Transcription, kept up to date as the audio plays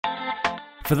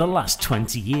For the last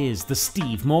 20 years, the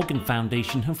Steve Morgan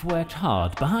Foundation have worked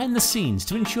hard behind the scenes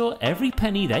to ensure every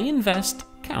penny they invest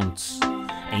counts,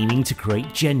 aiming to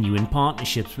create genuine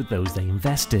partnerships with those they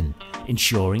invest in,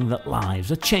 ensuring that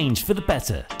lives are changed for the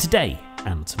better today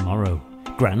and tomorrow.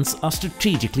 Grants are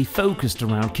strategically focused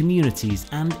around communities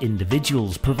and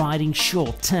individuals, providing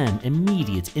short-term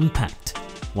immediate impact,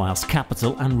 whilst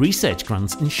capital and research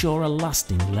grants ensure a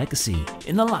lasting legacy.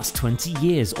 In the last 20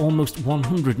 years, almost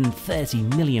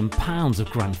 £130 million of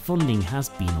grant funding has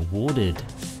been awarded,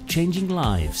 changing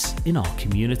lives in our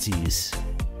communities.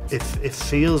 It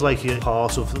feels like you're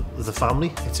part of the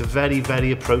family. It's a very,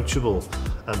 very approachable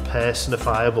and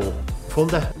personifiable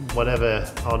funder. Whatever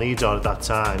our needs are at that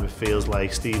time, it feels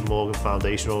like Steve Morgan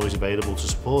Foundation are always available to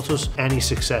support us. Any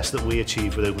success that we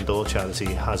achieve with Open Door Charity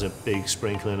has a big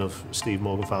sprinkling of Steve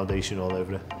Morgan Foundation all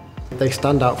over it. They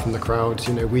stand out from the crowd.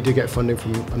 You know, we do get funding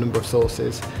from a number of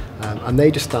sources, and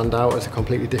they just stand out as a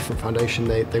completely different foundation.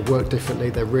 They work differently,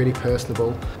 they're really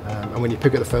personable, and when you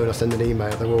pick up the phone or send an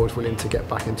email, they're always willing to get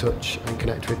back in touch and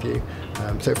connect with you.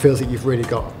 So it feels like you've really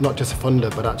got not just a funder,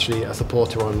 but actually a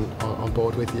supporter on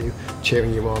board with you,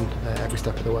 cheering you on every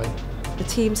step of the way. The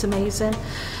team's amazing.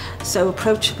 So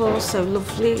approachable, so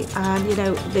lovely, and you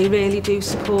know, they really do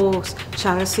support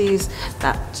charities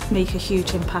that make a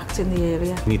huge impact in the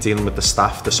area. When you're dealing with the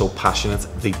staff, they're so passionate,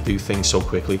 they do things so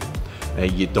quickly.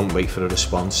 You don't wait for a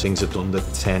response, things are done that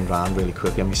turn around really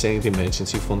quickly. I mean, saying the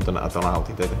emergency fund, and I don't know how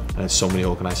they did it. And there's so many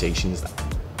organisations that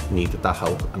needed that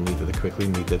help and needed it quickly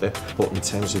and needed it. But in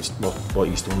terms of what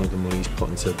he's done with the money he's put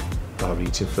into our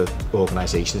region for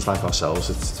organisations like ourselves,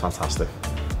 it's fantastic.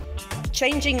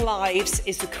 Changing lives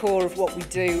is the core of what we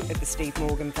do at the Steve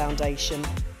Morgan Foundation.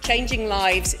 Changing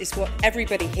lives is what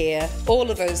everybody here,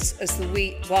 all of us as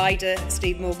the wider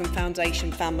Steve Morgan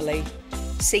Foundation family,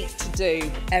 seek to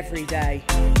do every day.